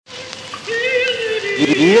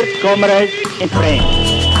Dear comrades and friends,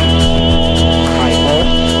 I hope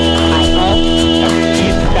that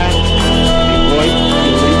this time the voice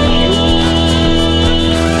will reach you.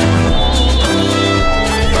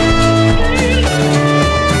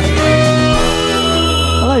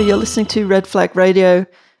 Hello, you're listening to Red Flag Radio.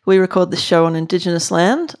 We record this show on Indigenous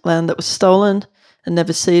land that was stolen and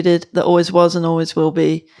never ceded, that always was and always will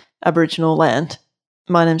be Aboriginal land.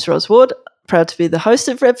 My name's Ros Wood, proud to be the host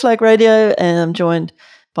of Red Flag Radio, and I'm joined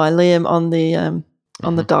by Liam on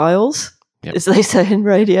the dials, as they say in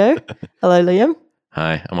radio. Hello, Liam.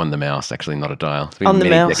 Hi, I'm on the mouse, actually, not a dial. It's On been the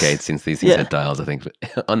many mouse. decades since these things had dials, I think, but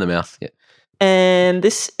on the mouse, yeah. And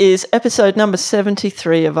this is episode number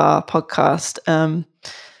 73 of our podcast,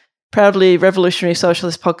 proudly revolutionary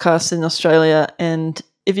socialist podcast in Australia. And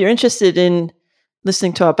if you're interested in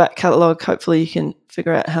listening to our back catalogue, hopefully you can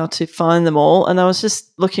figure out how to find them all. And I was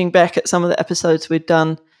just looking back at some of the episodes we'd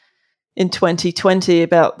done in 2020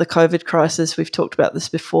 about the COVID crisis. We've talked about this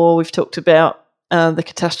before. We've talked about the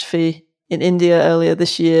catastrophe in India earlier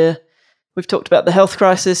this year. We've talked about the health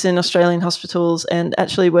crisis in Australian hospitals. And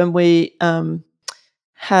actually when we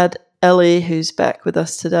had Ellie, who's back with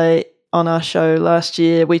us today, on our show last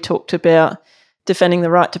year, we talked about defending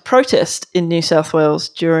the right to protest in New South Wales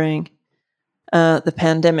during the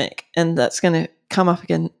pandemic. And that's going to come up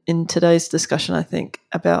again in today's discussion, I think,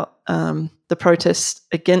 about the protests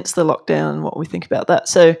against the lockdown and what we think about that.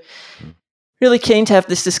 So really keen to have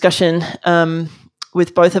this discussion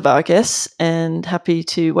with both of our guests, and happy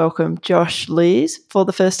to welcome Josh Lees for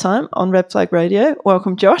the first time on Red Flag Radio.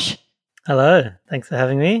 Welcome, Josh. Hello. Thanks for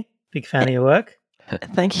having me. Big fan of your work.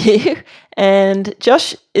 Thank you. And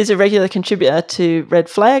Josh is a regular contributor to Red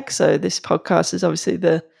Flag. So this podcast is obviously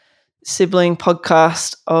the sibling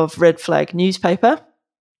podcast of Red Flag newspaper,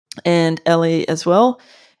 and Ellie as well.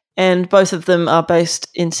 And both of them are based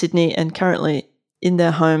in Sydney and currently in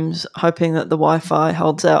their homes, hoping that the Wi-Fi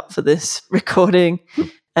holds out for this recording,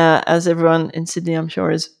 as everyone in Sydney, I'm sure,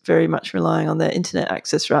 is very much relying on their internet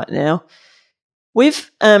access right now. We've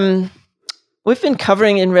been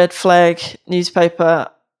covering in Red Flag newspaper,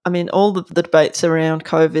 all of the debates around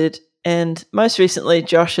COVID, and most recently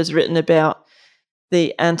Josh has written about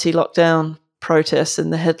the anti-lockdown protests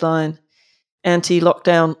and the headline,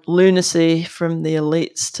 "Anti-Lockdown Lunacy from the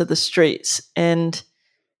Elites to the Streets." And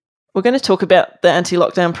we're going to talk about the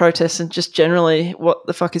anti-lockdown protests and just generally what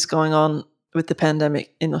the fuck is going on with the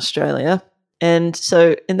pandemic in Australia. And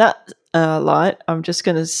so in that light, I'm just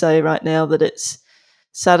going to say right now that it's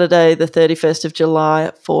Saturday, the 31st of July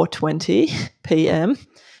at 4:20 p.m.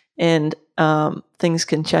 And things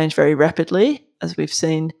can change very rapidly, as we've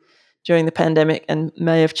seen during the pandemic, and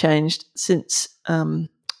may have changed since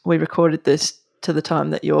we recorded this to the time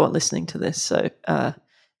that you're listening to this. So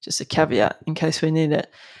just a caveat in case we need it.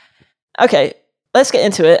 Okay, let's get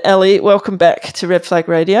into it. Ellie, welcome back to Red Flag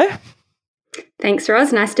Radio. Thanks,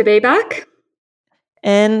 Ros. Nice to be back.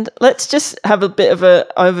 And let's just have a bit of an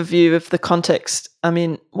overview of the context.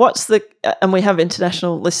 And we have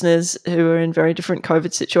international listeners who are in very different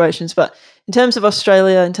COVID situations, but in terms of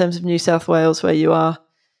Australia, in terms of New South Wales, where you are,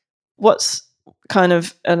 what's kind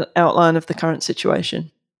of an outline of the current situation?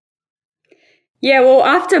 Yeah, well,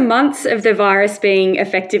 after months of the virus being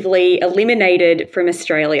effectively eliminated from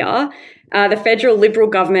Australia, the federal Liberal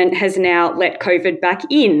government has now let COVID back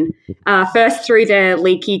in, first through their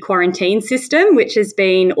leaky quarantine system, which has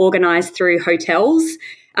been organised through hotels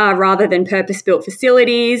rather than purpose-built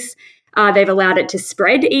facilities. They've allowed it to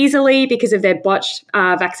spread easily because of their botched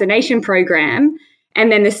vaccination program. And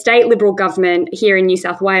then the state Liberal government here in New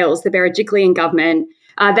South Wales, the Berejiklian government,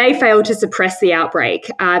 they failed to suppress the outbreak.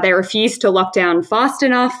 They refused to lock down fast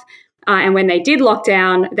enough. And when they did lock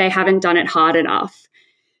down, they haven't done it hard enough.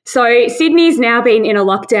 So Sydney's now been in a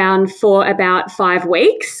lockdown for about 5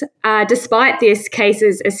 weeks. Despite this,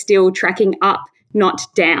 cases are still tracking up, not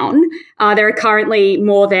down. There are currently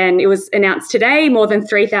it was announced today, more than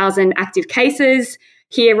 3,000 active cases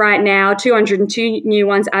here right now, 202 new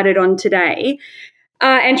ones added on today.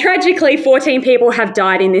 And tragically, 14 people have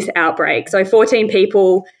died in this outbreak. So 14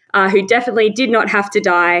 people who definitely did not have to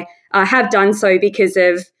die have done so because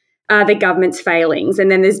of the government's failings. And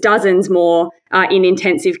then there's dozens more in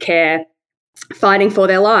intensive care fighting for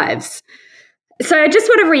their lives. So I just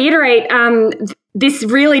want to reiterate, this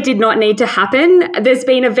really did not need to happen. There's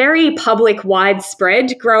been a very public,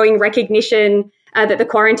 widespread, growing recognition that the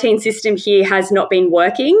quarantine system here has not been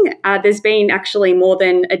working. There's been actually more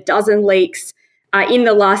than a dozen leaks in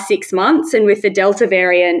the last 6 months, and with the Delta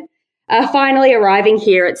variant finally arriving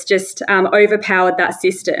here, it's just overpowered that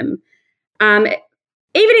system.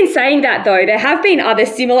 Even in saying that, though, there have been other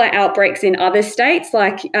similar outbreaks in other states,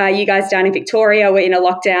 like you guys down in Victoria were in a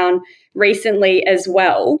lockdown recently as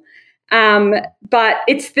well. But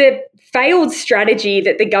it's the failed strategy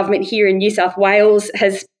that the government here in New South Wales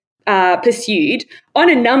has pursued on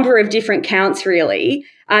a number of different counts, really,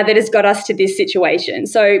 that has got us to this situation.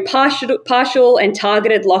 So partial and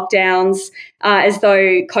targeted lockdowns, as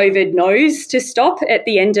though COVID knows to stop at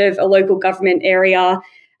the end of a local government area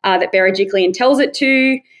that Berejiklian tells it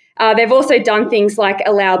to. They've also done things like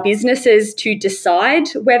allow businesses to decide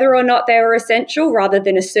whether or not they were essential rather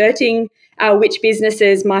than asserting which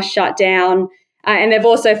businesses must shut down. And they've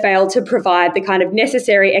also failed to provide the kind of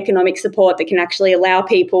necessary economic support that can actually allow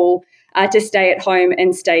people to stay at home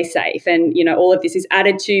and stay safe. And, all of this is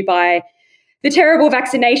added to by the terrible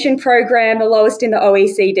vaccination program, the lowest in the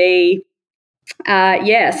OECD.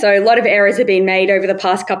 So a lot of errors have been made over the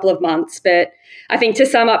past couple of months. But I think to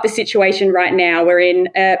sum up the situation right now, we're in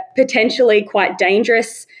a potentially quite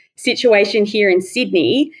dangerous situation here in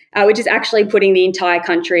Sydney, which is actually putting the entire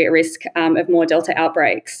country at risk of more Delta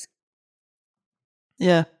outbreaks.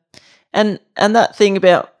 Yeah. And that thing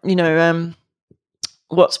about,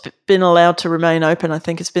 what's been allowed to remain open, I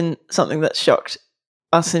think has been something that's shocked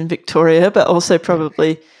us in Victoria, but also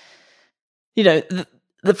probably,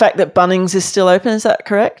 the fact that Bunnings is still open, is that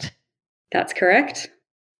correct? That's correct.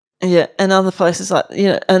 Yeah, and other places like,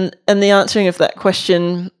 and the answering of that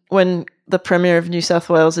question when the Premier of New South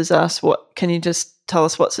Wales is asked, can you just tell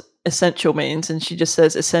us what essential means? And she just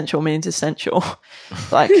says essential means essential.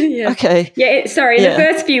 Okay. Yeah, the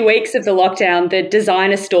first few weeks of the lockdown, the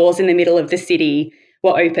designer stores in the middle of the city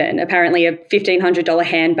were open. Apparently a $1,500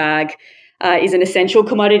 handbag is an essential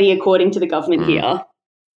commodity according to the government here.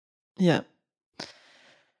 Yeah.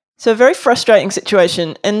 So a very frustrating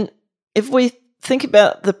situation. And if we think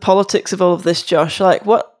about the politics of all of this, Josh,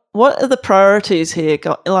 what are the priorities here?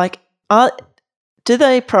 Do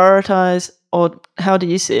they prioritise, or how do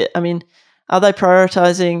you see it? I mean, are they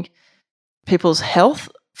prioritising people's health?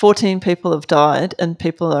 14 people have died and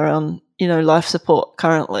people are on, life support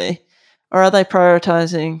currently. Or are they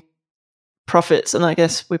prioritising profits? And I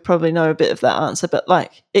guess we probably know a bit of that answer, but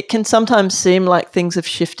it can sometimes seem like things have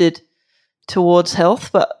shifted towards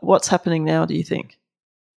health, but what's happening now, do you think?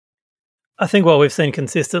 I think what we've seen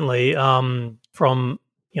consistently from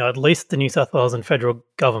at least the New South Wales and federal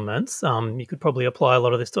governments, you could probably apply a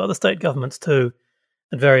lot of this to other state governments too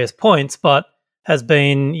at various points, but has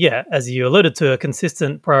been, as you alluded to, a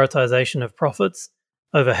consistent prioritisation of profits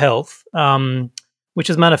over health, which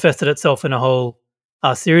has manifested itself in a whole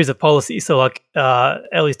series of policies. So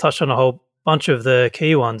Ellie's touched on a whole bunch of the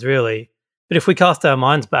key ones really, but if we cast our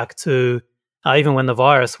minds back to even when the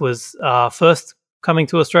virus was first coming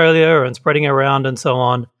to Australia and spreading around and so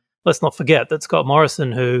on, let's not forget that Scott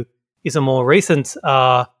Morrison, who is a more recent,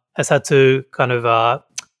 has had to kind of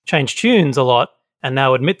change tunes a lot and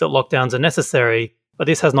now admit that lockdowns are necessary, but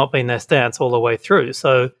this has not been their stance all the way through.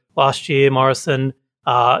 So last year, Morrison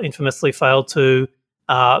infamously failed to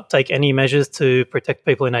take any measures to protect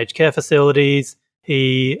people in aged care facilities.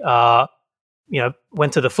 He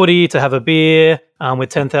went to the footy to have a beer with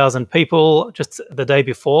 10,000 people just the day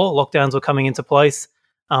before lockdowns were coming into place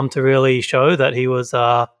to really show that he was,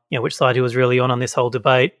 which side he was really on this whole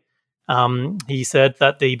debate. He said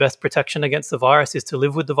that the best protection against the virus is to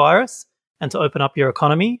live with the virus and to open up your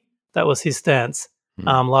economy. That was his stance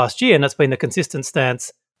last year, and that's been the consistent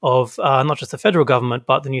stance of not just the federal government,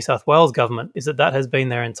 but the New South Wales government, is that has been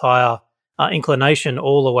their entire inclination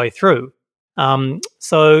all the way through.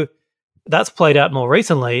 So that's played out more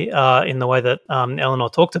recently in the way that Eleanor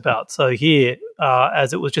talked about. So here,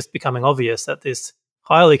 as it was just becoming obvious that this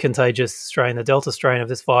highly contagious strain, the Delta strain of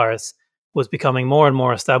this virus, was becoming more and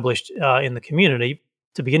more established in the community,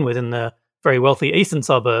 to begin with in the very wealthy eastern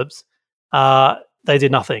suburbs, they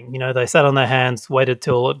did nothing. They sat on their hands, waited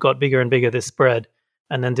till it got bigger and bigger, this spread,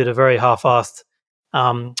 and then did a very half-assed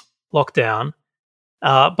lockdown.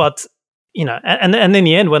 But and in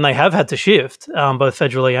the end, when they have had to shift, both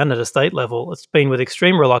federally and at a state level, it's been with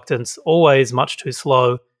extreme reluctance, always much too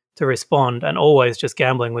slow to respond, and always just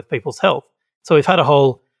gambling with people's health. So we've had a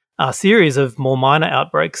whole series of more minor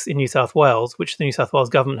outbreaks in New South Wales, which the New South Wales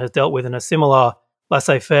government has dealt with in a similar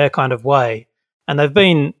laissez-faire kind of way. And they've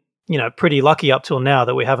been, pretty lucky up till now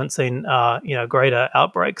that we haven't seen, greater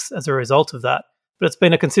outbreaks as a result of that. But it's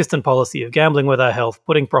been a consistent policy of gambling with our health,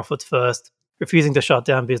 putting profits first, refusing to shut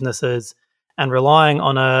down businesses, and relying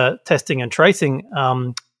on a testing and tracing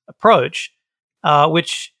approach,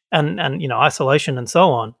 which isolation and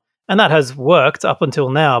so on. And that has worked up until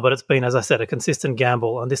now, but it's been, as I said, a consistent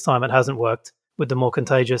gamble. And this time it hasn't worked with the more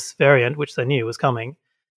contagious variant, which they knew was coming.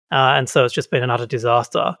 And so it's just been an utter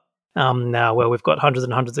disaster now, where we've got hundreds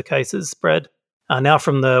and hundreds of cases spread now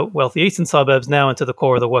from the wealthy eastern suburbs now into the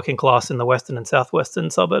core of the working class in the western and southwestern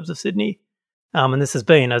suburbs of Sydney. And this has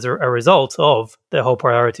been as a result of their whole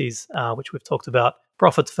priorities, which we've talked about: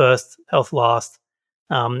 profits first, health last,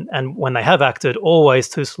 and when they have acted, always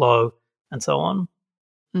too slow, and so on.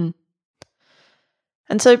 Mm.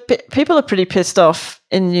 And so people are pretty pissed off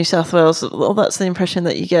in New South Wales. Well, that's the impression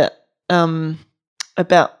that you get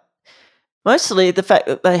about mostly the fact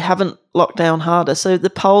that they haven't locked down harder. So the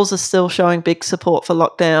polls are still showing big support for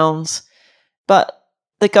lockdowns, but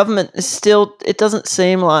the government is still, it doesn't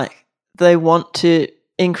seem like they want to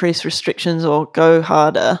increase restrictions or go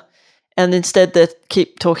harder. And instead they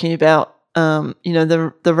keep talking about,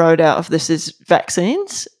 the road out of this is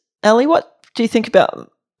vaccines. Ellie, what do you think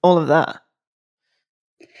about all of that?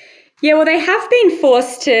 Yeah, well, they have been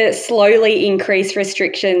forced to slowly increase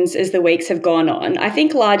restrictions as the weeks have gone on. I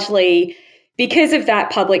think largely because of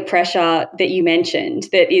that public pressure that you mentioned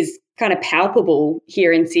that is kind of palpable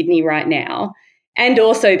here in Sydney right now, and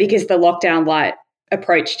also because the lockdown light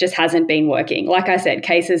approach just hasn't been working. Like I said,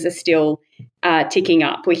 cases are still ticking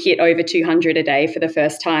up. We hit over 200 a day for the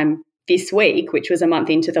first time this week, which was a month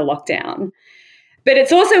into the lockdown. But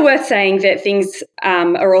it's also worth saying that things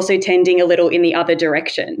are also tending a little in the other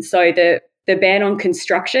direction. So the ban on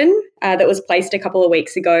construction that was placed a couple of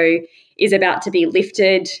weeks ago is about to be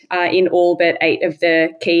lifted in all but 8 of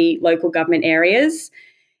the key local government areas.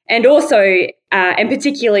 And also, and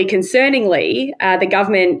particularly concerningly, the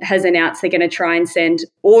government has announced they're going to try and send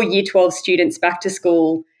all Year 12 students back to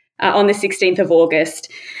school on the 16th of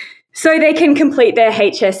August so they can complete their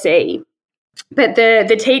HSC. But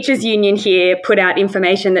the teachers' union here put out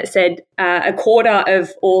information that said a quarter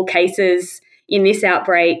of all cases in this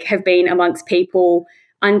outbreak have been amongst people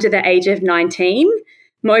under the age of 19.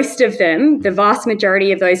 Most of them, the vast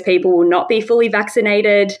majority of those people, will not be fully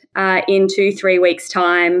vaccinated in 2-3 weeks'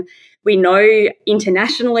 time. We know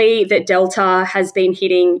internationally that Delta has been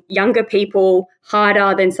hitting younger people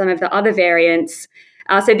harder than some of the other variants.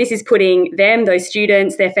 So this is putting them, those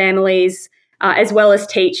students, their families, as well as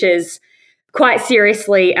teachers, quite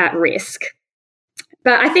seriously at risk.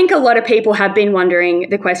 But I think a lot of people have been wondering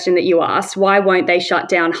the question that you asked, why won't they shut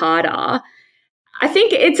down harder? I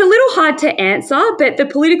think it's a little hard to answer, but the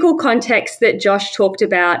political context that Josh talked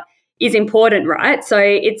about is important, right? So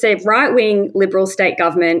it's a right-wing Liberal state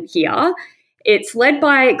government here. It's led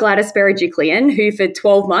by Gladys Berejiklian, who for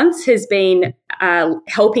 12 months has been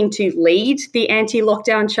helping to lead the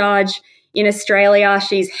anti-lockdown charge in Australia.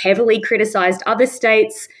 She's heavily criticised other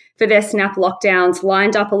states for their snap lockdowns,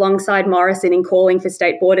 lined up alongside Morrison in calling for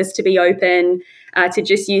state borders to be open, to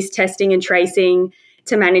just use testing and tracing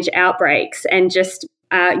to manage outbreaks, and just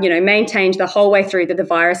maintained the whole way through that the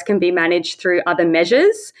virus can be managed through other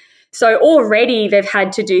measures. So already they've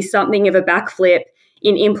had to do something of a backflip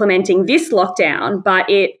in implementing this lockdown, but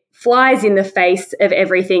it flies in the face of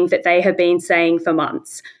everything that they have been saying for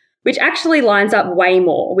months, which actually lines up way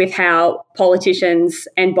more with how politicians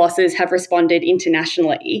and bosses have responded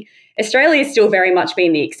internationally. Australia has still very much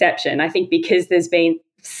been the exception, I think, because there's been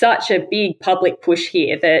such a big public push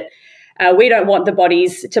here that we don't want the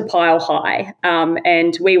bodies to pile high,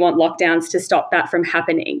 and we want lockdowns to stop that from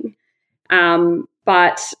happening.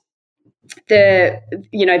 But the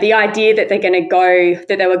idea that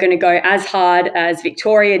they were going to go as hard as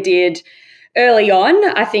Victoria did early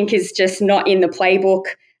on, I think is just not in the playbook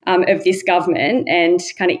of this government, and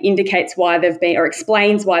kind of indicates why they've been, or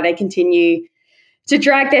explains why they continue to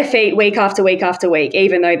drag their feet week after week after week,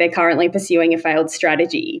 even though they're currently pursuing a failed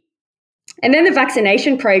strategy. And then the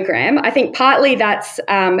vaccination program, I think partly that's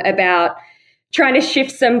about trying to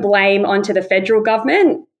shift some blame onto the federal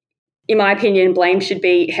government. In my opinion, blame should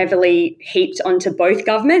be heavily heaped onto both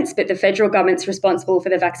governments, but the federal government's responsible for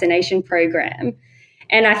the vaccination program.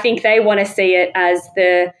 And I think they want to see it as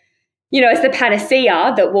the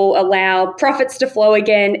panacea that will allow profits to flow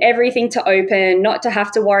again, everything to open, not to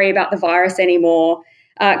have to worry about the virus anymore,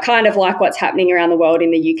 kind of like what's happening around the world in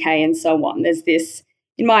the UK and so on. There's this,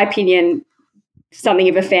 in my opinion, something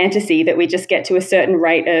of a fantasy that we just get to a certain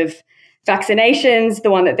rate of vaccinations.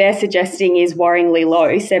 The one that they're suggesting is worryingly low,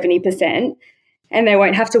 70%, and they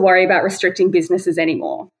won't have to worry about restricting businesses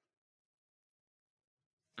anymore.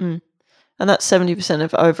 And that's 70%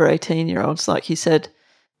 of over 18-year-olds, like you said.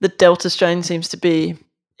 The Delta strain seems to be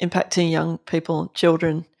impacting young people and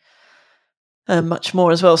children much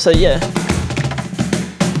more as well. So, yeah.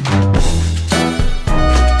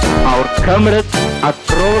 Our comrades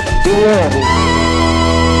across the world.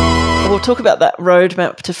 We'll talk about that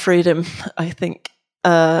roadmap to freedom, I think,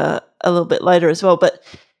 a little bit later as well. But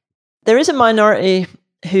there is a minority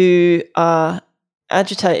who are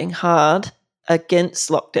agitating hard against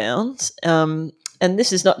lockdowns. And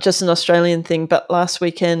this is not just an Australian thing, but last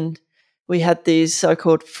weekend we had these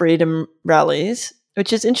so-called freedom rallies,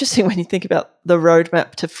 which is interesting when you think about the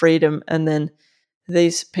roadmap to freedom and then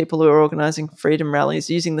these people who are organising freedom rallies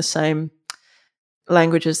using the same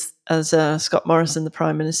language as Scott Morrison, the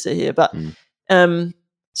Prime Minister here. But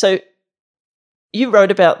so you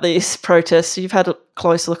wrote about these protests. You've had a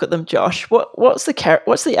close look at them, Josh. What's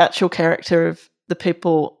the actual character of the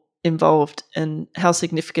people involved, and how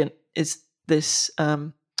significant is this?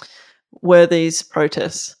 Were these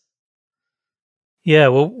protests? Yeah,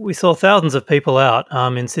 well, we saw thousands of people out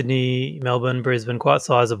in Sydney, Melbourne, Brisbane, quite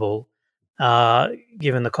sizable,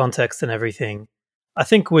 given the context and everything. I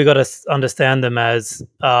think we got to understand them as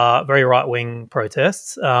very right-wing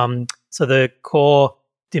protests. So the core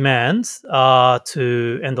demands are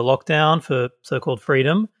to end the lockdown for so-called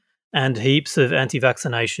freedom, and heaps of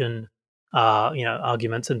anti-vaccination,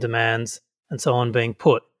 arguments and demands and so on being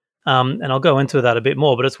put. And I'll go into that a bit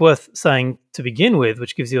more, but it's worth saying to begin with,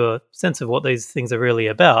 which gives you a sense of what these things are really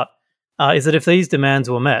about, is that if these demands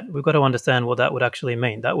were met, we've got to understand what that would actually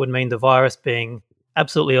mean. That would mean the virus being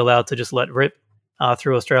absolutely allowed to just let rip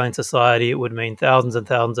through Australian society. It would mean thousands and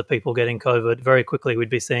thousands of people getting COVID. Very quickly, we'd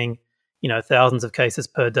be seeing, thousands of cases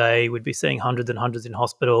per day. We'd be seeing hundreds and hundreds in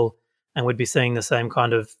hospital, and we'd be seeing the same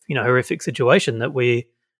kind of, horrific situation that we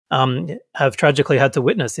have tragically had to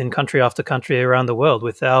witness in country after country around the world,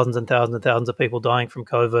 with thousands and thousands and thousands of people dying from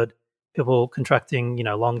COVID, people contracting,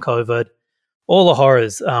 long COVID, all the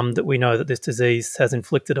horrors that we know that this disease has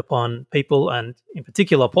inflicted upon people, and in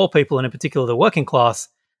particular poor people, and in particular the working class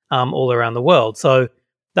all around the world. So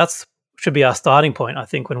that's should be our starting point, I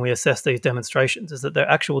think, when we assess these demonstrations, is that their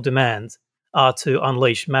actual demands are to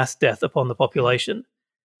unleash mass death upon the population.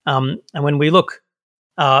 And when we look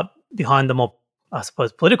behind the more, I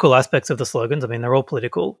suppose, political aspects of the slogans, I mean, they're all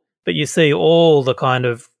political, but you see all the kind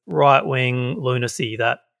of right-wing lunacy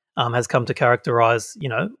that has come to characterize,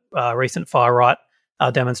 recent far-right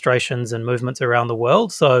demonstrations and movements around the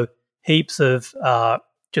world. So heaps of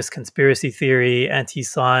just conspiracy theory,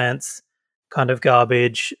 anti-science kind of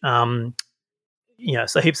garbage. So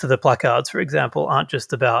heaps of the placards, for example, aren't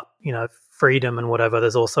just about, freedom and whatever.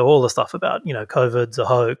 There's also all the stuff about, COVID's a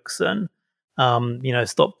hoax, and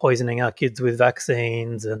stop poisoning our kids with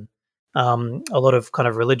vaccines, and a lot of kind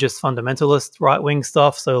of religious fundamentalist right-wing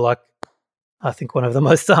stuff. So, like, I think one of the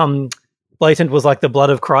most blatant was like, the blood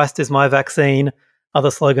of Christ is my vaccine,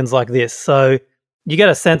 other slogans like this. So you get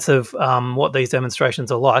a sense of what these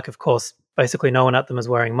demonstrations are like. Of course, basically no one at them is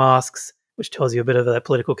wearing masks, which tells you a bit of their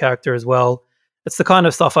political character as well. It's the kind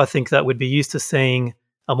of stuff I think that would be used to seeing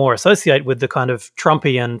more associate with the kind of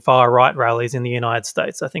Trumpian far-right rallies in the United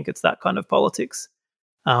States. I think it's that kind of politics,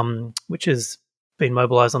 which has been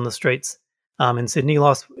mobilised on the streets in Sydney,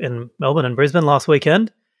 in Melbourne and Brisbane last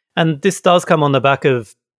weekend. And this does come on the back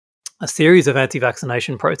of a series of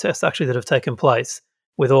anti-vaccination protests, actually, that have taken place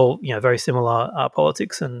with all, very similar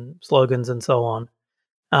politics and slogans and so on.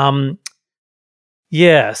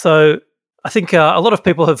 So I think a lot of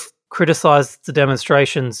people have criticised the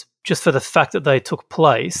demonstrations just for the fact that they took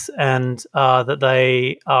place, and that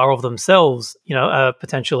they are of themselves,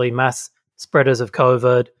 potentially mass spreaders of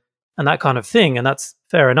COVID and that kind of thing. And that's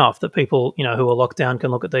fair enough that people, who are locked down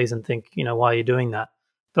can look at these and think, why are you doing that?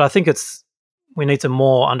 But I think we need to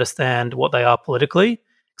more understand what they are politically,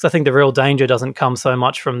 because I think the real danger doesn't come so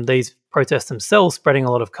much from these protests themselves spreading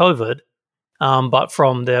a lot of COVID, but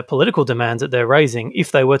from their political demands that they're raising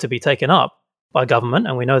if they were to be taken up by government.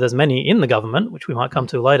 And we know there's many in the government, which we might come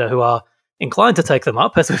to later, who are inclined to take them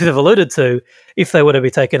up, as we've alluded to. If they were to be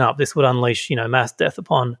taken up, this would unleash, mass death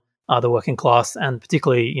upon the working class, and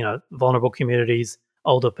particularly, vulnerable communities,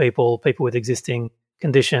 older people, people with existing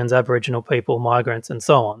conditions, Aboriginal people, migrants, and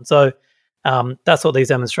so on. So that's what these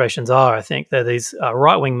demonstrations are, I think. They're these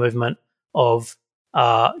right-wing movement of,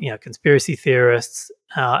 conspiracy theorists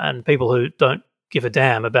and people who don't give a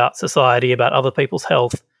damn about society, about other people's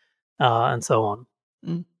health, and so on.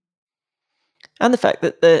 And the fact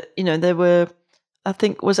that there were, I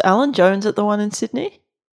think, was Alan Jones at the one in Sydney?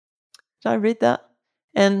 Did I read that?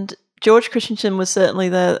 And George Christensen was certainly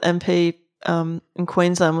the MP in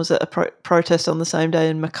Queensland, was at a protest on the same day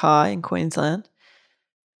in Mackay in Queensland.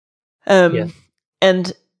 And,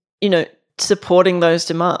 supporting those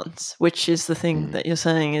demands, which is the thing that you're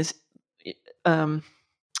saying is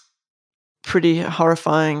pretty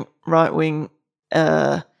horrifying right-wing,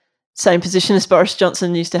 same position as Boris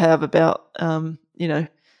Johnson used to have about,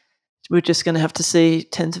 we're just going to have to see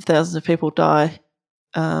tens of thousands of people die,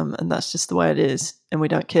 and that's just the way it is, and we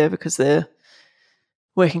don't care because they're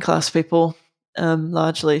working class people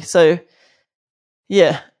largely. So,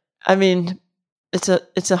 yeah, I mean, it's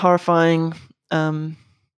a horrifying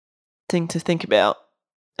thing to think about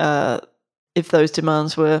if those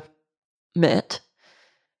demands were met.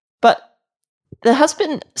 But there has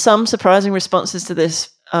been some surprising responses to this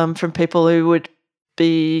from people who would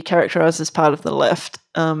be characterised as part of the left.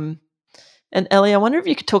 And Ellie, I wonder if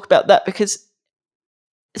you could talk about that, because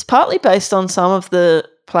it's partly based on some of the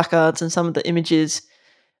placards and some of the images.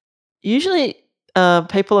 Usually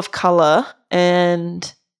people of colour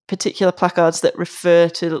and particular placards that refer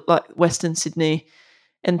to like Western Sydney,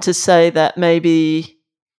 and to say that maybe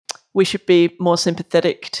we should be more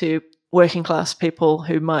sympathetic to working class people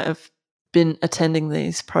who might have been attending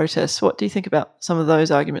these protests. What do you think about some of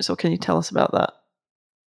those arguments, or can you tell us about that?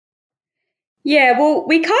 Yeah, well,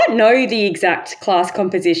 we can't know the exact class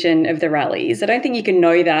composition of the rallies. I don't think you can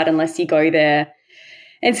know that unless you go there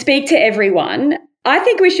and speak to everyone. I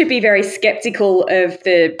think we should be very skeptical of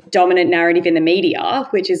the dominant narrative in the media,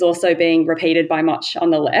 which is also being repeated by much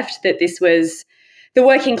on the left, that this was the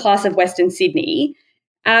working class of Western Sydney.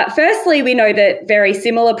 Firstly, we know that very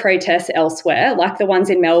similar protests elsewhere, like the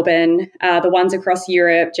ones in Melbourne, the ones across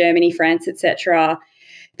Europe, Germany, France, etc.,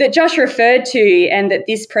 that Josh referred to, and that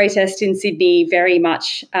this protest in Sydney very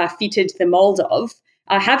much fitted the mould of,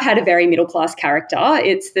 have had a very middle-class character.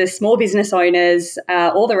 It's the small business owners,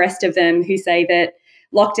 all the rest of them, who say that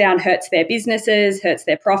lockdown hurts their businesses, hurts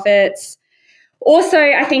their profits. Also,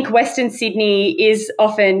 I think Western Sydney is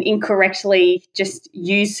often incorrectly just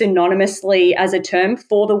used synonymously as a term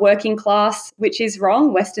for the working class, which is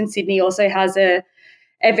wrong. Western Sydney also has a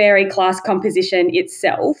very class composition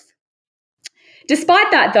itself. Despite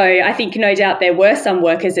that, though, I think no doubt there were some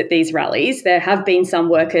workers at these rallies. There have been some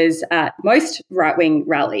workers at most right-wing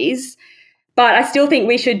rallies. But I still think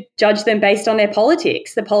we should judge them based on their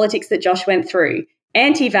politics, the politics that Josh went through.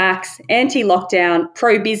 Anti-vax, anti-lockdown,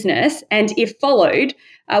 pro-business, and if followed,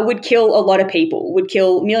 would kill a lot of people, would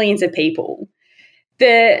kill millions of people.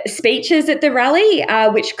 The speeches at the rally,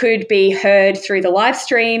 which could be heard through the live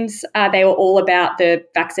streams, they were all about the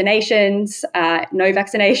vaccinations, no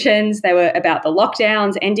vaccinations. They were about the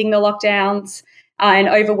lockdowns, ending the lockdowns, and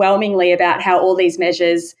overwhelmingly about how all these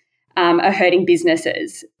measures are hurting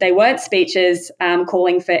businesses. They weren't speeches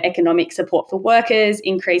calling for economic support for workers,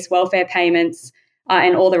 increased welfare payments,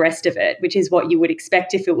 and all the rest of it, which is what you would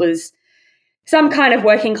expect if it was some kind of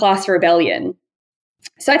working class rebellion.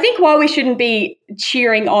 So I think while we shouldn't be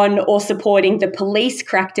cheering on or supporting the police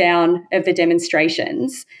crackdown of the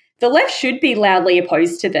demonstrations, the left should be loudly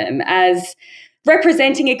opposed to them as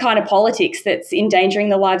representing a kind of politics that's endangering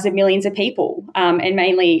the lives of millions of people, and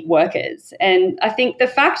mainly workers. And I think the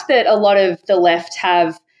fact that a lot of the left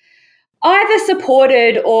have either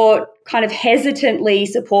supported or kind of hesitantly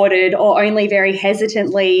supported or only very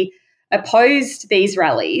hesitantly opposed these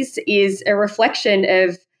rallies is a reflection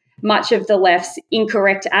of much of the left's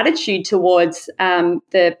incorrect attitude towards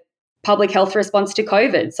the public health response to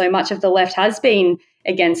COVID. So much of the left has been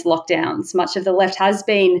against lockdowns. Much of the left has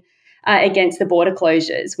been against the border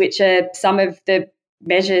closures, which are some of the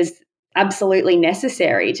measures absolutely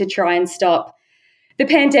necessary to try and stop the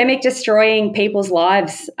pandemic destroying people's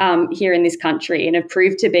lives here in this country, and have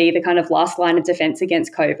proved to be the kind of last line of defense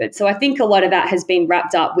against COVID. So I think a lot of that has been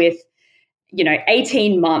wrapped up with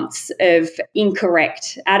 18 months of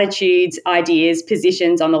incorrect attitudes, ideas,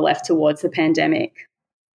 positions on the left towards the pandemic.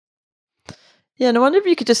 Yeah, and I wonder if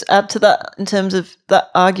you could just add to that in terms of that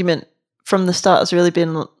argument from the start has really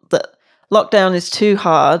been that lockdown is too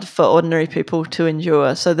hard for ordinary people to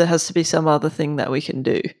endure, so there has to be some other thing that we can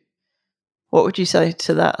do. What would you say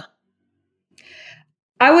to that?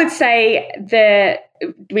 I would say that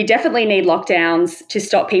we definitely need lockdowns to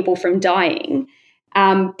stop people from dying.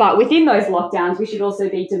 But within those lockdowns, we should also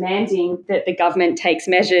be demanding that the government takes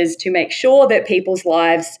measures to make sure that people's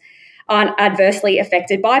lives aren't adversely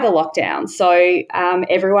affected by the lockdown. So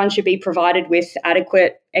everyone should be provided with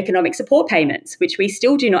adequate economic support payments, which we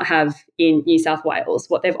still do not have in New South Wales.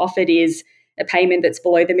 What they've offered is a payment that's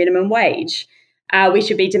below the minimum wage. We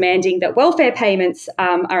should be demanding that welfare payments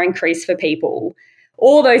are increased for people.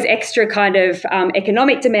 All those extra kind of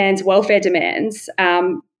economic demands, welfare demands,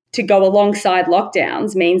 to go alongside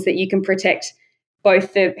lockdowns means that you can protect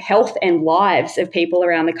both the health and lives of people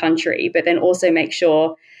around the country, but then also make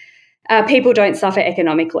sure people don't suffer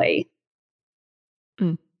economically.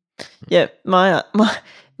 Yeah, my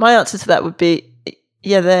answer to that would be,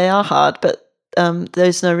 yeah, they are hard, but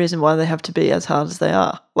there's no reason why they have to be as hard as they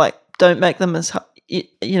are. Like, don't make them as,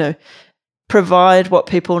 provide what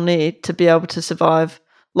people need to be able to survive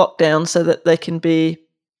lockdown so that they can be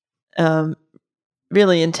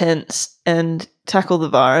really intense and tackle the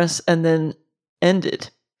virus, and then ended,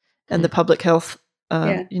 and the public health,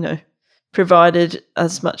 Yeah. provided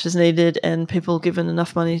as much as needed, and people given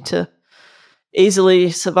enough money to easily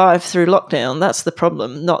survive through lockdown. That's the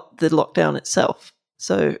problem, not the lockdown itself.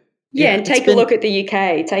 So and take a look at the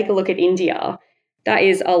UK, take a look at India. That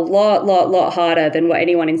is a lot harder than what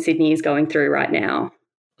anyone in Sydney is going through right now.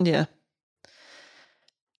 Yeah.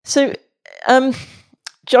 So,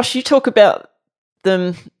 Josh, you talk about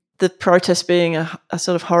the protest being a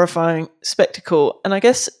sort of horrifying spectacle, and I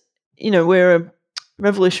guess we're a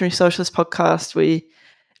revolutionary socialist podcast. We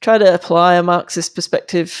try to apply a Marxist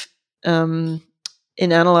perspective in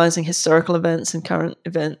analysing historical events and current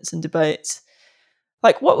events and debates.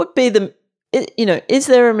 Like, what would be is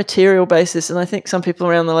there a material basis? And I think some people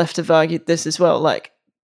around the left have argued this as well. Like,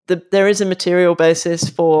 there is a material basis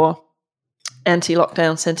for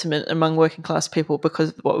anti-lockdown sentiment among working class people because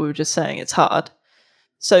of what we were just saying. It's hard.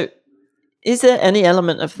 So, is there any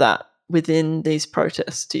element of that within these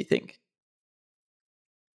protests, do you think?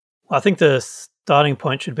 I think the starting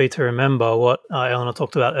point should be to remember what Eleanor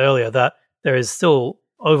talked about earlier, that there is still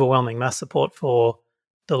overwhelming mass support for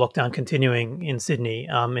the lockdown continuing in Sydney.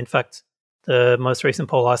 In fact, the most recent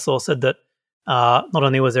poll I saw said that not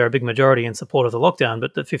only was there a big majority in support of the lockdown,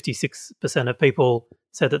 but that 56% of people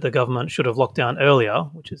said that the government should have locked down earlier,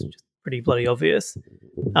 which is just pretty bloody obvious.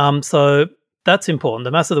 So that's important.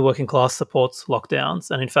 The mass of the working class supports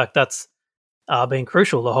lockdowns, and in fact, that's been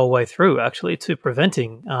crucial the whole way through, actually, to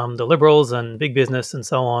preventing the Liberals and big business and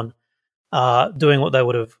so on doing what they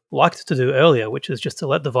would have liked to do earlier, which is just to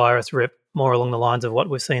let the virus rip more along the lines of what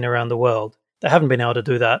we've seen around the world. They haven't been able to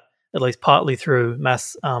do that, at least partly through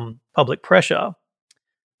mass public pressure.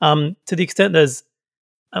 To the extent there's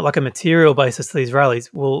like a material basis to these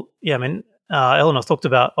rallies, well, yeah, I mean, Eleanor's talked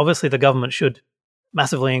about, obviously the government should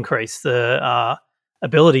massively increase the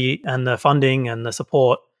ability and the funding and the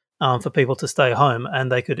support for people to stay home, and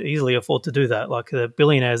they could easily afford to do that. Like, the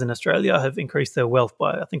billionaires in Australia have increased their wealth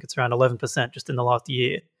by, I think it's around 11% just in the last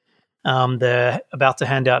year. They're about to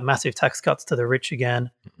hand out massive tax cuts to the rich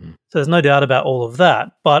again. So there's no doubt about all of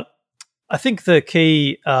that. But I think the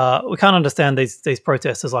key, we can't understand these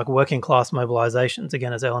protests as like working class mobilizations,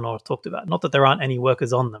 again, as Eleanor talked about. Not that there aren't any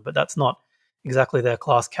workers on them, but that's not exactly their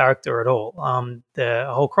class character at all. They're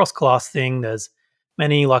a whole cross-class thing. There's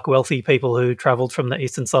many like wealthy people who travelled from the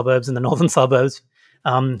eastern suburbs and the northern suburbs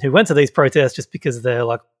who went to these protests just because they're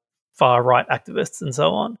like far-right activists and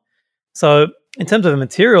so on. So in terms of a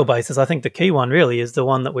material basis, I think the key one really is the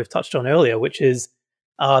one that we've touched on earlier, which is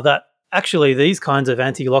that actually these kinds of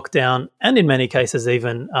anti-lockdown and in many cases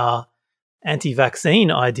even anti-vaccine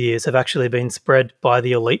ideas have actually been spread by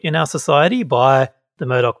the elite in our society, by the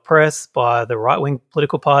Murdoch press, by the right-wing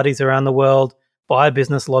political parties around the world, by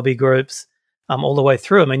business lobby groups, all the way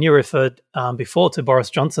through. I mean, you referred before to Boris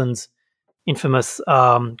Johnson's infamous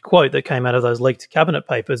quote that came out of those leaked cabinet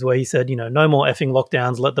papers where he said, no more effing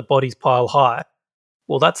lockdowns, let the bodies pile high.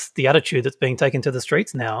 Well, that's the attitude that's being taken to the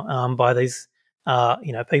streets now by these,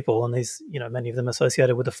 people, and these, many of them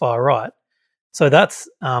associated with the far right. So that's,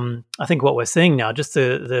 I think, what we're seeing now. Just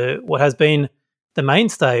the what has been the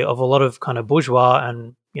mainstay of a lot of kind of bourgeois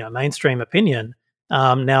and mainstream opinion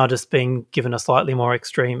now just being given a slightly more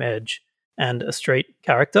extreme edge and a street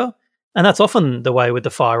character. And that's often the way with the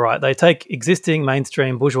far right. They take existing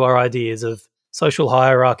mainstream bourgeois ideas of social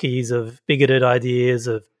hierarchies, of bigoted ideas,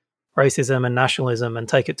 of racism and nationalism, and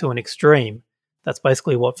take it to an extreme. That's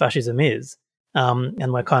basically what fascism is.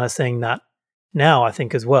 And we're kind of seeing that now, I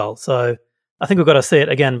think, as well. So I think we've got to see it,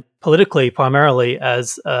 again, politically, primarily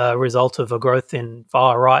as a result of a growth in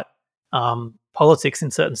far-right politics in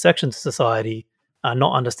certain sections of society,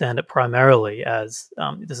 not understand it primarily as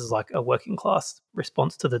this is like a working class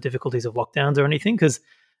response to the difficulties of lockdowns or anything.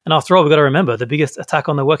 And after all, we've got to remember the biggest attack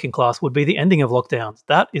on the working class would be the ending of lockdowns.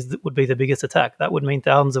 That would be the biggest attack. That would mean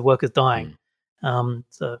thousands of workers dying.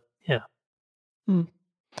 So, yeah. Mm.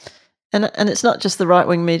 And it's not just the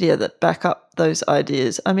right-wing media that back up those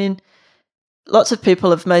ideas. I mean, lots of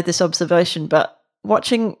people have made this observation, but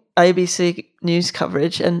watching ABC news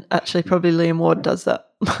coverage, and actually probably Liam Ward does that.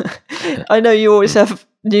 I know you always have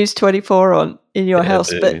News 24 on in your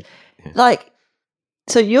house, but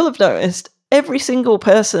so you'll have noticed every single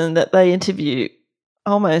person that they interview,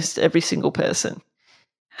 almost every single person,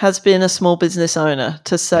 has been a small business owner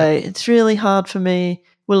to say, it's really hard for me,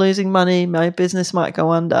 we're losing money, my business might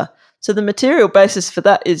go under. So the material basis for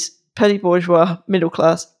that is petty bourgeois, middle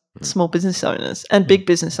class, small business owners and big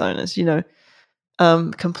business owners,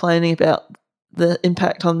 complaining about the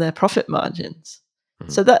impact on their profit margins.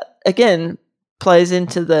 So that, again, plays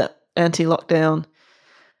into the anti-lockdown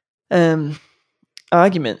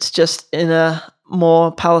arguments, just in a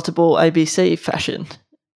more palatable ABC fashion.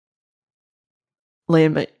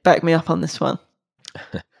 Liam, back me up on this one.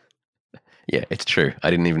 Yeah, it's true. I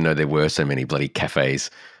didn't even know there were so many bloody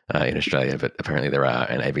cafes in Australia, but apparently there are,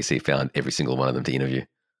 and ABC found every single one of them to interview.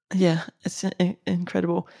 Yeah, it's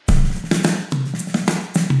incredible.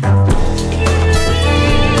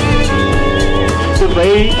 The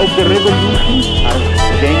way of the revolution are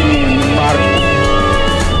genuine marked.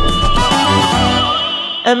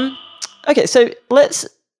 Okay, so let's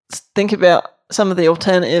think about some of the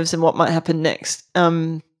alternatives and what might happen next.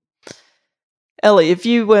 Ellie, if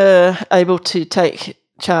you were able to take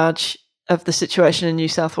charge of the situation in New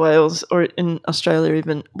South Wales or in Australia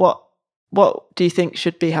even, what do you think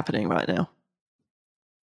should be happening right now?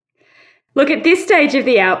 Look, at this stage of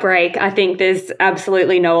the outbreak, I think there's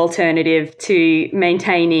absolutely no alternative to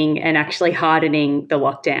maintaining and actually hardening the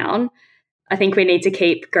lockdown. I think we need to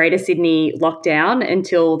keep Greater Sydney locked down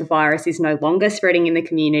until the virus is no longer spreading in the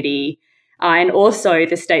community. And also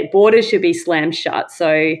the state borders should be slammed shut.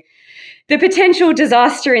 So the potential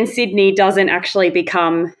disaster in Sydney doesn't actually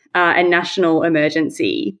become a national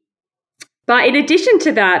emergency. But in addition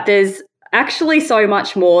to that, there's actually so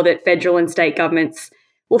much more that federal and state governments,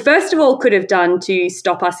 well, first of all, could have done to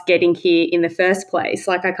stop us getting here in the first place,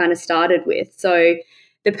 like I kind of started with. So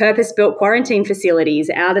the purpose-built quarantine facilities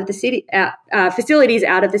out of the city, facilities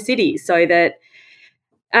out of the cities, so that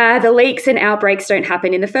the leaks and outbreaks don't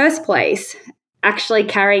happen in the first place. Actually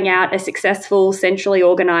carrying out a successful, centrally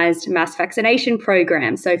organised mass vaccination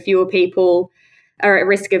program, so fewer people are at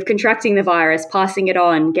risk of contracting the virus, passing it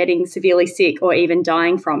on, getting severely sick, or even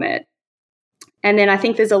dying from it. And then I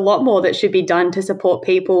think there's a lot more that should be done to support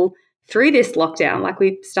people through this lockdown, like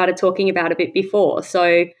we started talking about a bit before.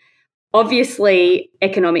 So obviously,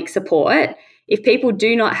 economic support. If people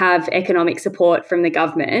do not have economic support from the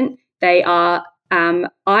government, they are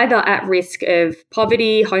either at risk of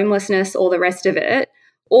poverty, homelessness, or the rest of it,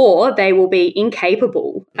 or they will be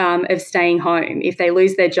incapable of staying home. If they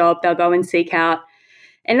lose their job, they'll go and seek out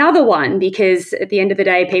another one, because at the end of the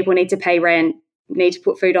day, people need to pay rent, need to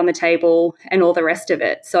put food on the table, and all the rest of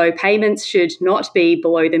it. So payments should not be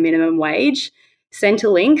below the minimum wage.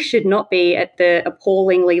 Centrelink should not be at the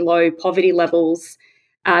appallingly low poverty levels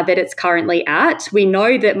that it's currently at. We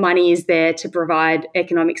know that money is there to provide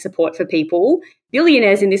economic support for people.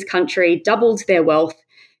 Billionaires in this country doubled their wealth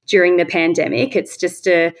during the pandemic.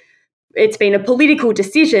 It's been a political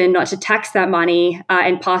decision not to tax that money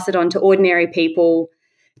and pass it on to ordinary people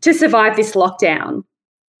to survive this lockdown.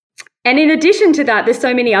 And in addition to that, there's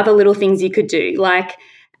so many other little things you could do. Like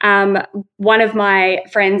one of my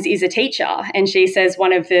friends is a teacher, and she says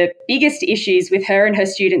one of the biggest issues with her and her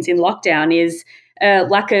students in lockdown is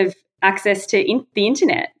lack of access to the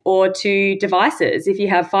internet or to devices. If you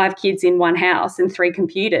have 5 kids in one house and 3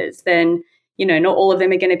 computers, then not all of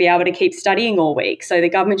them are going to be able to keep studying all week. So the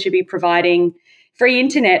government should be providing free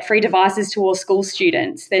internet, free devices to all school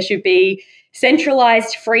students. There should be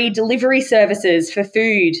centralised free delivery services for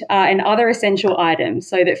food and other essential items,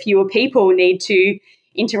 so that fewer people need to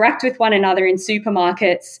interact with one another in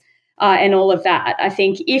supermarkets and all of that. I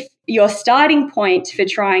think if your starting point for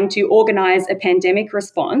trying to organise a pandemic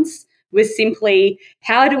response was simply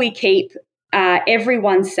how do we keep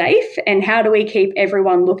everyone safe and how do we keep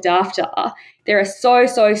everyone looked after, there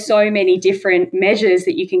are so many different measures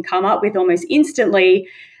that you can come up with almost instantly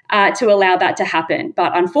to allow that to happen.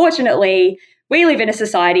 But unfortunately, we live in a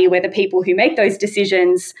society where the people who make those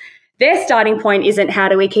decisions, their starting point isn't how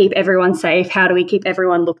do we keep everyone safe, how do we keep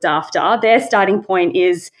everyone looked after. Their starting point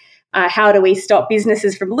is how do we stop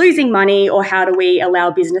businesses from losing money, or how do we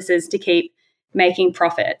allow businesses to keep making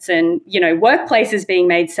profits. And, workplaces being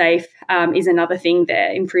made safe is another thing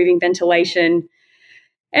there, improving ventilation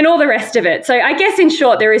and all the rest of it. So I guess in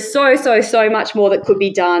short, there is so much more that could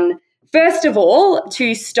be done. First of all,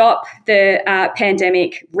 to stop the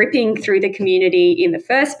pandemic ripping through the community in the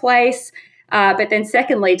first place. But then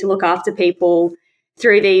secondly, to look after people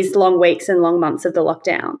through these long weeks and long months of the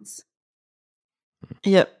lockdowns.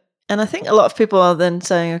 Yep. And I think a lot of people are then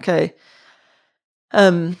saying, okay,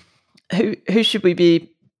 who should we be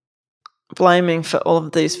blaming for all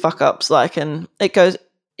of these fuck-ups? And it goes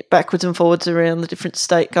backwards and forwards around the different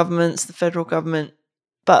state governments, the federal government.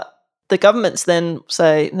 But the governments then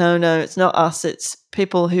say, no, it's not us. It's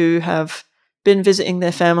people who have been visiting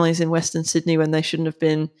their families in Western Sydney when they shouldn't have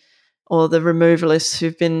been, or the removalists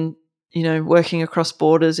who've been, working across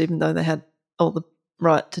borders even though they had all the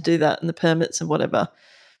right to do that and the permits and whatever.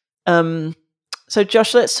 So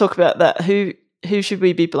Josh, let's talk about that. Who should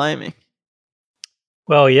we be blaming?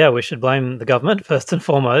 Well, yeah, we should blame the government first and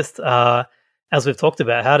foremost. as we've talked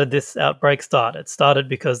about, how did this outbreak start? It started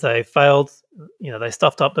because they failed, they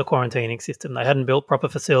stuffed up the quarantining system. They hadn't built proper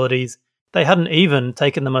facilities. They hadn't even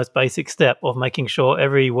taken the most basic step of making sure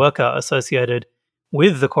every worker associated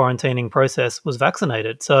with the quarantining process was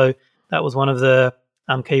vaccinated. So that was one of the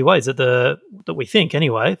key ways that we think,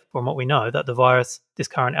 anyway, from what we know, that the virus, this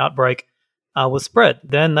current outbreak, was spread.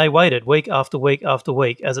 Then they waited week after week after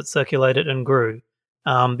week as it circulated and grew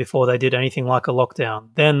before they did anything like a lockdown.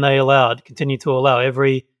 Then they continued to allow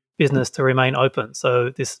every business to remain open. So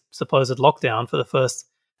this supposed lockdown for the first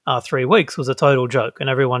 3 weeks was a total joke, and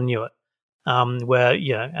everyone knew it. Where,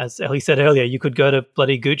 as Ellie said earlier, you could go to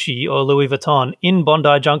bloody Gucci or Louis Vuitton in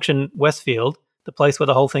Bondi Junction, Westfield, the place where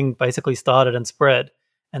the whole thing basically started and spread,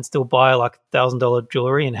 and still buy like $1,000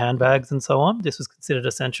 jewelry and handbags and so on. This was considered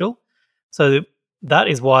essential. So that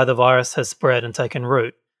is why the virus has spread and taken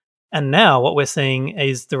root. And now what we're seeing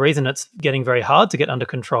is the reason it's getting very hard to get under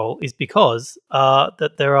control is because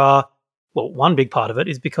that there are, one big part of it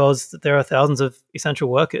is because there are thousands of essential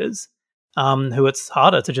workers who it's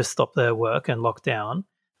harder to just stop their work and lock down.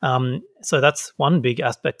 So that's one big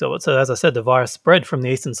aspect of it. So as I said, the virus spread from the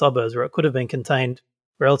eastern suburbs where it could have been contained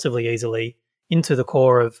relatively easily into the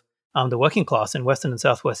core of the working class in Western and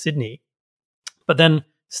Southwest Sydney. But then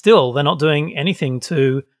still, they're not doing anything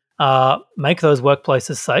to make those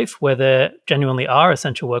workplaces safe where there genuinely are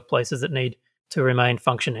essential workplaces that need to remain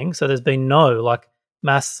functioning. So there's been no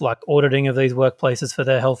mass auditing of these workplaces for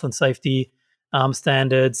their health and safety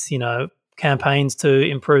standards, campaigns to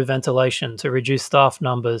improve ventilation, to reduce staff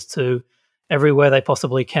numbers, to everywhere they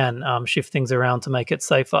possibly can shift things around to make it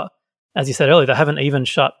safer. As you said earlier, they haven't even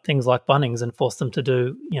shut things like Bunnings and forced them to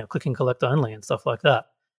do, click and collect only and stuff like that.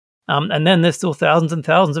 And then there's still thousands and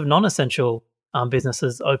thousands of non-essential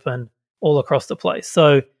businesses open all across the place.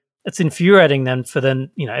 So it's infuriating then for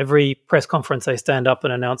every press conference they stand up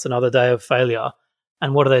and announce another day of failure.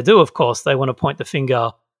 And what do? Of course, they want to point the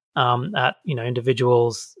finger at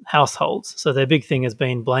individuals, households. So their big thing has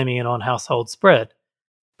been blaming it on household spread.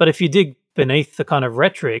 But if you dig beneath the kind of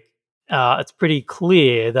rhetoric, it's pretty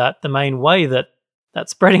clear that the main way that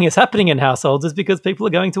spreading is happening in households is because people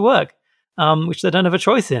are going to work, which they don't have a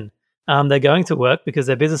choice in. They're going to work because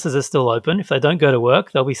their businesses are still open. If they don't go to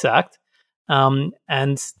work, they'll be sacked. And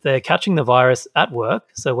they're catching the virus at work.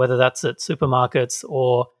 So whether that's at supermarkets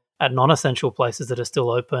or at non-essential places that are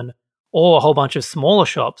still open, or a whole bunch of smaller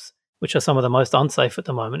shops, which are some of the most unsafe at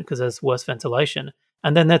the moment because there's worse ventilation.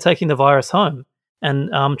 And then they're taking the virus home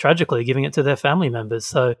and tragically giving it to their family members.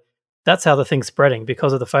 So that's how the thing's spreading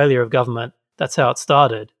because of the failure of government. That's how it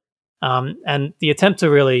started. And the attempt to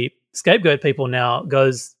really scapegoat people now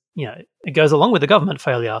goes along with the government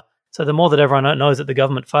failure. So the more that everyone knows that the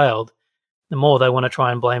government failed, the more they want to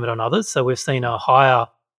try and blame it on others. So we've seen a higher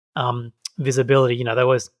visibility. They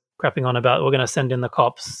always crapping on about we're going to send in the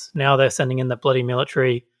cops. Now they're sending in the bloody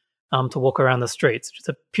military to walk around the streets. It's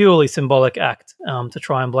a purely symbolic act to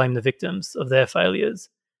try and blame the victims of their failures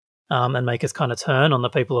and make us kind of turn on the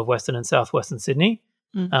people of Western and Southwestern Sydney.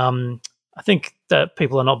 I think that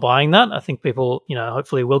people are not buying that. I think people,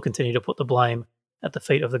 hopefully will continue to put the blame at the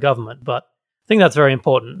feet of the government. But I think that's very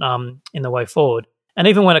important in the way forward. And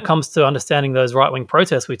even when it comes to understanding those right-wing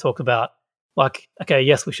protests we talk about, okay,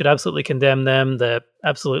 yes, we should absolutely condemn them. They're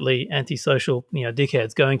absolutely antisocial,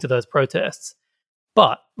 dickheads going to those protests.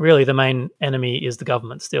 But really the main enemy is the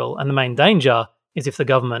government still. And the main danger is if the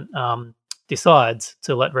government decides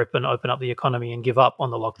to let rip and open up the economy and give up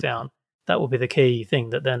on the lockdown. That will be the key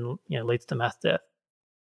thing that then leads to mass death.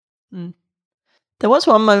 There was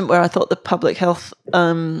one moment where I thought the public health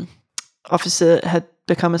officer had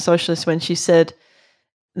become a socialist when she said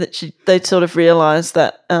that they'd sort of realised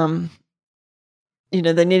that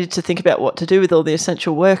they needed to think about what to do with all the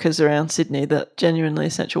essential workers around Sydney, that genuinely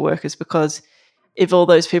essential workers, because if all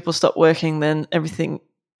those people stopped working, then everything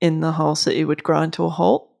in the whole city would grind to a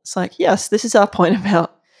halt. It's like, yes, this is our point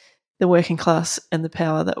about the working class and the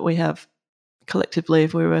power that we have collectively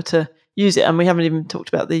if we were to use it. And we haven't even talked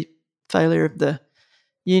about the failure of the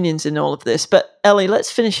unions in all of this. But Ellie,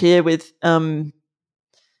 let's finish here with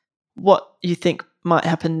what you think might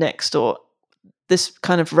happen next, or this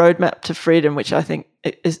kind of roadmap to freedom, which I think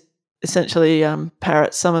is essentially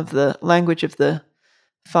parrots some of the language of the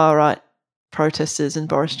far-right protesters and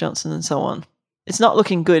Boris Johnson and so on. It's not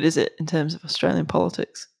looking good, is it, in terms of Australian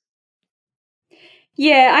politics?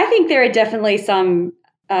 Yeah, I think there are definitely some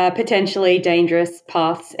potentially dangerous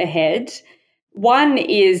paths ahead. One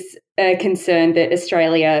is a concern that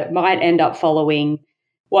Australia might end up following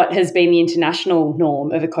what has been the international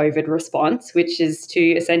norm of a COVID response, which is to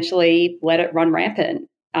essentially let it run rampant,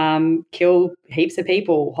 kill heaps of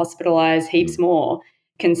people, hospitalise heaps more,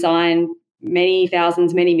 consign many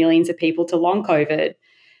thousands, many millions of people to long COVID,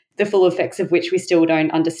 the full effects of which we still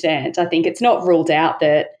don't understand. I think it's not ruled out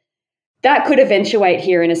that could eventuate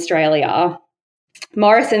here in Australia.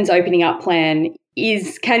 Morrison's opening up plan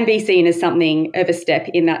can be seen as something of a step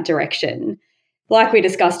in that direction. Like we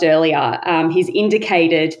discussed earlier, he's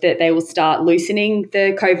indicated that they will start loosening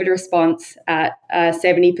the COVID response at a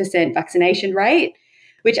 70% vaccination rate,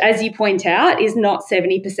 which, as you point out, is not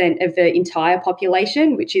 70% of the entire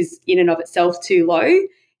population, which is in and of itself too low.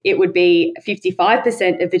 It would be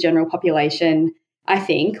 55% of the general population, I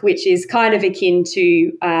think, which is kind of akin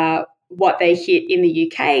to what they hit in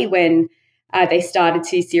the UK when they started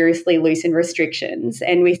to seriously loosen restrictions.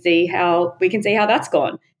 And we can see how that's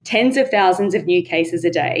gone. Tens of thousands of new cases a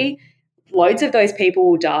day. Loads of those people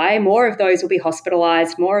will die. More of those will be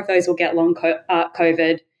hospitalised. More of those will get long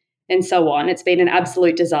COVID and so on. It's been an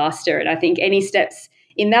absolute disaster. And I think any steps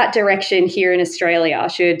in that direction here in Australia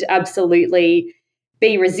should absolutely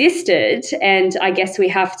be resisted. And I guess we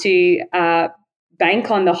have to bank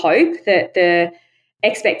on the hope that the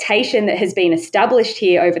expectation that has been established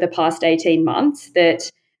here over the past 18 months that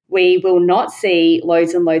we will not see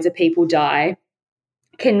loads and loads of people die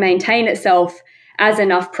can maintain itself as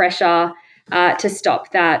enough pressure to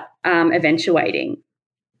stop that eventuating.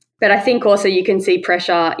 But I think also you can see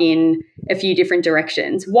pressure in a few different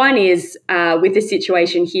directions. One is with the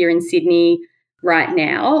situation here in Sydney right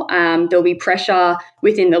now, there'll be pressure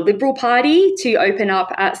within the Liberal Party to open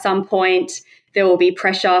up at some point. There will be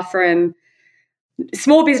pressure from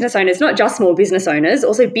small business owners, not just small business owners,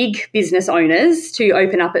 also big business owners to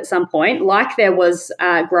open up at some point, like there was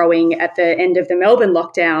growing at the end of the Melbourne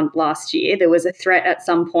lockdown last year. There was a threat at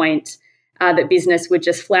some point that business would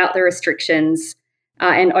just flout the restrictions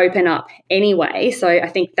and open up anyway. So I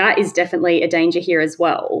think that is definitely a danger here as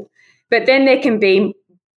well. But then there can be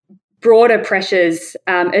broader pressures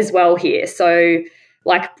as well here. So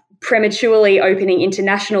like prematurely opening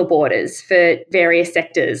international borders for various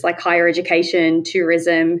sectors like higher education,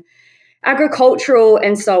 tourism, agricultural,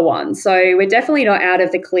 and so on. So we're definitely not out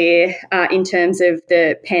of the clear in terms of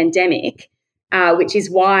the pandemic, which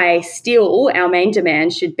is why still our main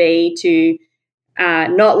demand should be to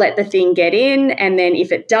not let the thing get in. And then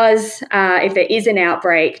if it does, if there is an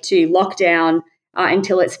outbreak, to lock down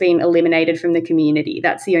until it's been eliminated from the community.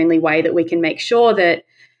 That's the only way that we can make sure that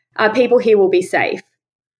people here will be safe.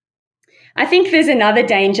 I think there's another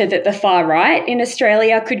danger that the far right in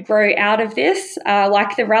Australia could grow out of this.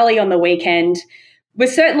 Like the rally on the weekend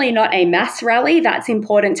was certainly not a mass rally. That's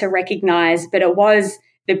important to recognise, but it was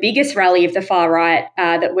the biggest rally of the far right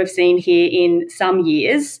that we've seen here in some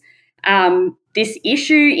years. This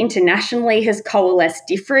issue internationally has coalesced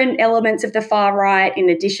different elements of the far right in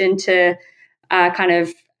addition to kind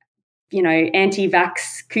of,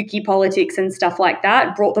 anti-vax kooky politics and stuff like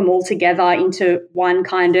that, brought them all together into one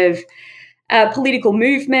kind of political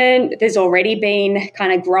movement. There's already been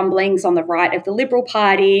kind of grumblings on the right of the Liberal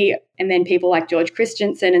Party and then people like George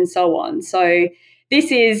Christensen and so on. So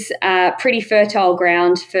this is pretty fertile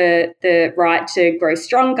ground for the right to grow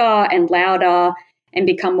stronger and louder and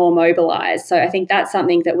become more mobilised. So I think that's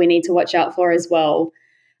something that we need to watch out for as well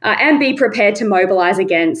and be prepared to mobilise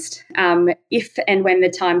against if and when the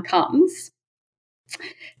time comes.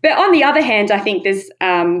 But on the other hand, I think there's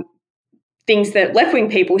things that left-wing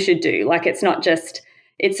people should do. Like it's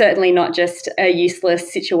certainly not just a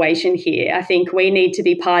useless situation here. I think we need to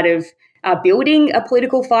be part of building a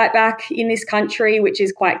political fight back in this country, which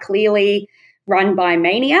is quite clearly run by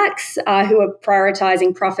maniacs who are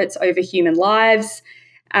prioritising profits over human lives.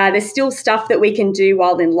 There's still stuff that we can do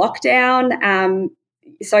while in lockdown.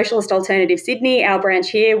 Socialist Alternative Sydney, our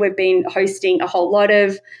branch here, we've been hosting a whole lot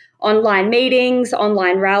of online meetings,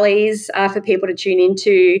 online rallies for people to tune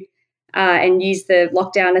into and use the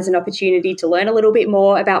lockdown as an opportunity to learn a little bit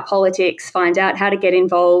more about politics, find out how to get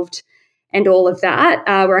involved and all of that.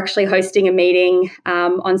 We're actually hosting a meeting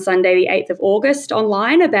on Sunday, the 8th of August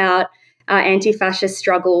online about anti-fascist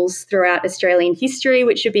struggles throughout Australian history,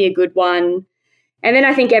 which should be a good one. And then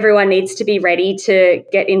I think everyone needs to be ready to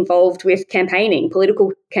get involved with campaigning,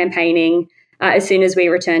 political campaigning, as soon as we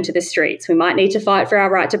return to the streets. We might need to fight for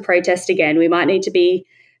our right to protest again. We might need to be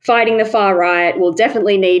fighting the far right. We'll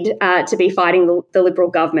definitely need to be fighting the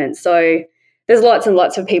Liberal government. So there's lots and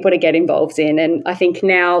lots of people to get involved in. And I think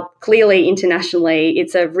now, clearly, internationally,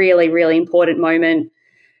 it's a really, really important moment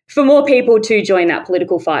for more people to join that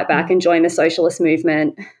political fight back and join the socialist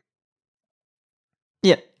movement.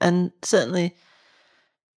 Yeah, and certainly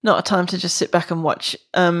not a time to just sit back and watch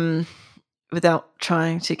without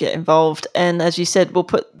trying to get involved. And as you said, we'll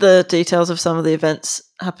put the details of some of the events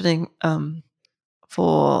happening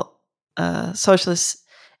for socialists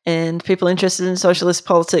and people interested in socialist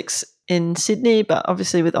politics in Sydney, but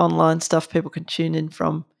obviously with online stuff, people can tune in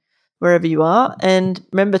from wherever you are. And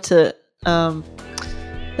remember to,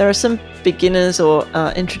 there are some beginners or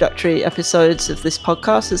introductory episodes of this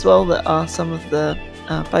podcast as well that are some of the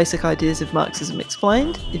basic ideas of Marxism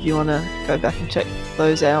explained, if you want to go back and check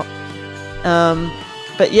those out.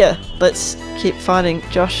 But yeah, let's keep fighting.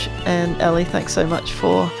 Josh and Ali, thanks so much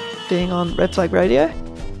for being on Red Flag Radio.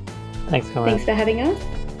 Thanks, Conrad. Thanks for having us.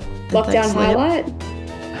 And Lockdown thanks, Liam. highlight.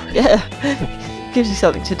 Yeah, gives you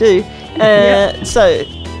something to do. So,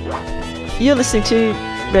 you're listening to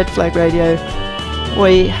Red Flag Radio.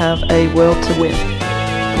 We have a world to win.